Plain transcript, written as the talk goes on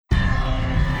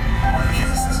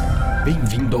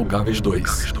Bem-vindo ao Gaves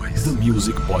 2, The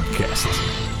Music Podcast.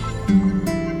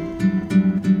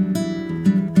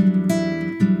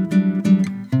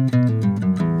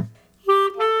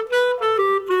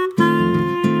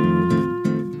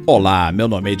 Olá, meu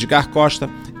nome é Edgar Costa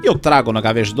e eu trago no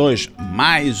Gaves 2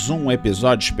 mais um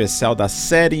episódio especial da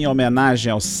série em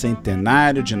homenagem ao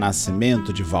centenário de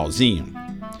nascimento de Valzinho.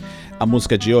 A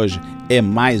música de hoje é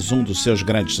mais um dos seus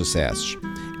grandes sucessos.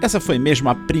 Essa foi mesmo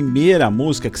a primeira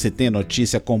música que se tem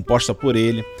notícia composta por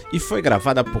ele e foi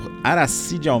gravada por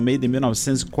Aracide Almeida em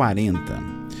 1940.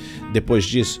 Depois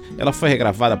disso, ela foi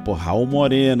regravada por Raul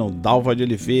Moreno, Dalva de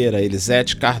Oliveira,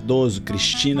 Elisete Cardoso,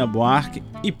 Cristina Buarque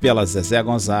e pela Zezé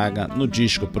Gonzaga no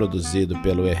disco produzido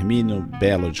pelo Hermínio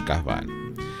Belo de Carvalho.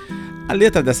 A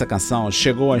letra dessa canção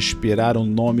chegou a inspirar o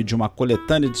nome de uma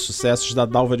coletânea de sucessos da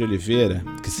Dalva de Oliveira,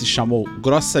 que se chamou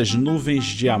Grossas Nuvens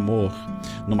de Amor,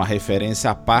 numa referência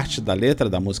à parte da letra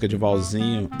da música de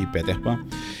Valzinho e Peterpan,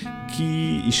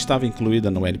 que estava incluída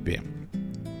no LP.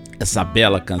 Essa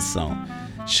bela canção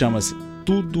chama-se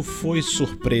Tudo Foi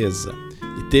Surpresa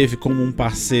e teve como um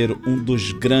parceiro um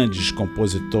dos grandes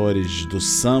compositores do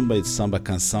samba e de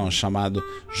samba-canção chamado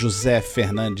José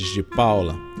Fernandes de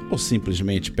Paula, ou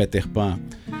simplesmente Peterpan,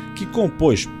 que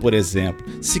compôs, por exemplo,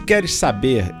 Se Queres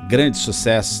Saber, grande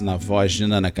sucesso na voz de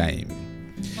Nana Caymmi.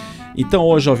 Então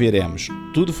hoje ouviremos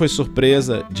Tudo Foi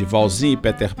Surpresa, de Valzinho e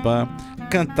Peterpan,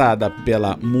 cantada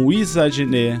pela Muiza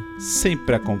Adnet,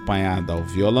 sempre acompanhada ao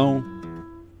violão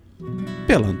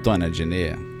pela Antonia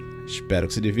Adnet. Espero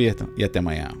que se divirtam e até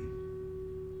amanhã.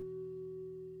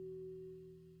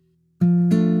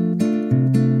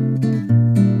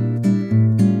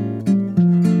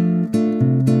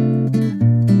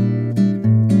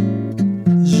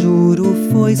 Juro,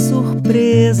 foi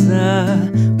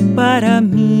surpresa para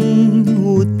mim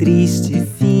o triste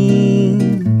fim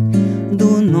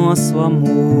do nosso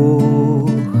amor.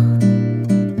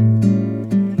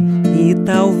 E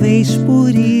talvez por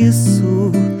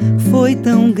isso foi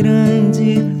tão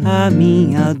grande a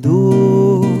minha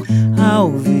dor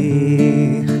ao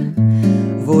ver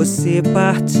você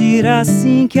partir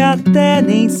assim que até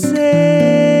nem sei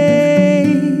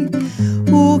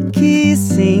o que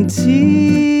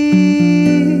senti.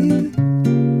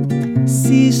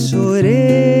 Se chorei,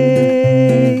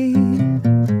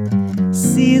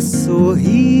 se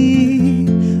sorri,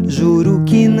 juro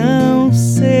que não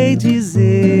sei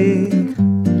dizer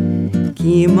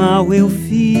que mal eu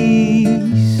fiz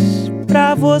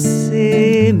pra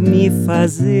você me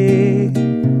fazer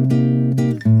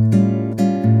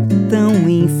tão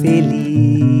infeliz.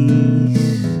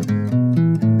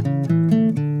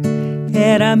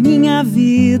 Era minha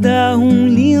vida um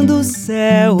lindo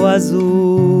céu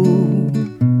azul,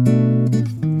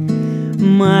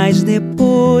 mas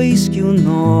depois que o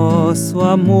nosso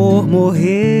amor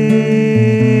morreu,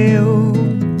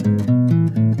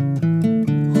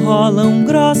 rolam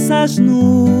grossas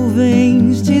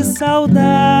nuvens de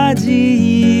saudade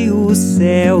e o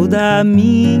céu da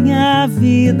minha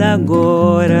vida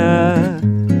agora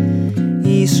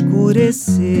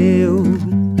escureceu.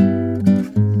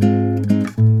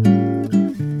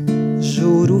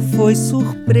 Juro, foi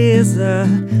surpresa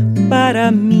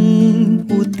para mim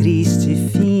o triste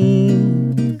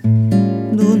fim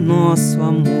do nosso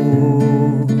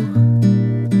amor.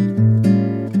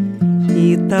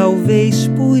 E talvez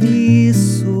por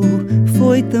isso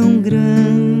foi tão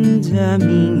grande a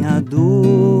minha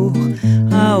dor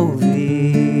ao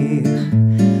ver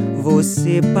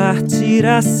você partir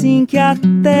assim que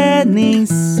até nem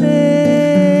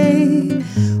sei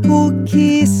o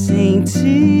que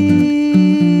senti.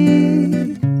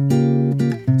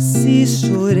 Se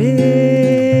chorei,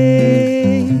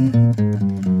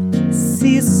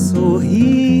 se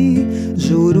sorri,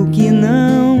 juro que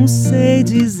não sei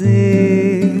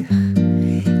dizer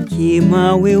que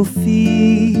mal eu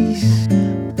fiz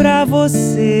pra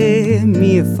você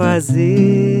me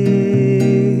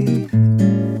fazer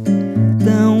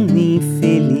tão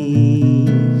infeliz.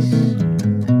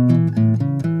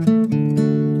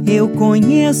 Eu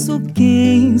conheço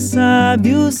quem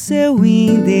sabe o seu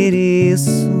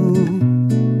endereço,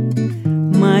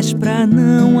 mas pra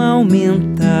não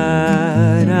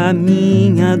aumentar a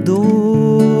minha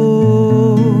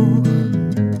dor,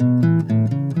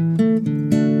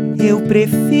 eu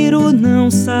prefiro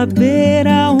não saber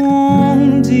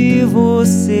aonde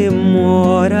você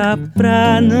mora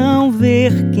pra não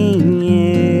ver quem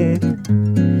é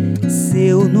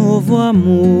seu novo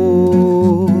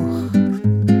amor.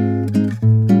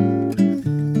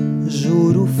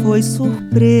 Juro, foi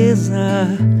surpresa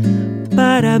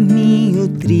para mim o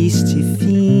triste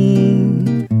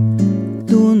fim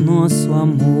do nosso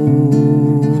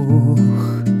amor.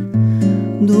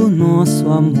 do nosso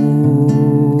amor.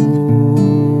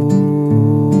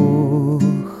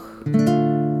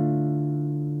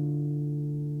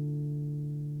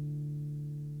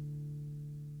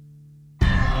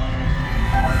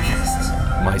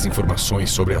 Mais informações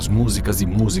sobre as músicas e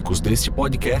músicos deste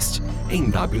podcast em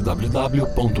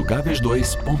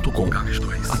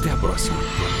www.gaves2.com. Até a próxima.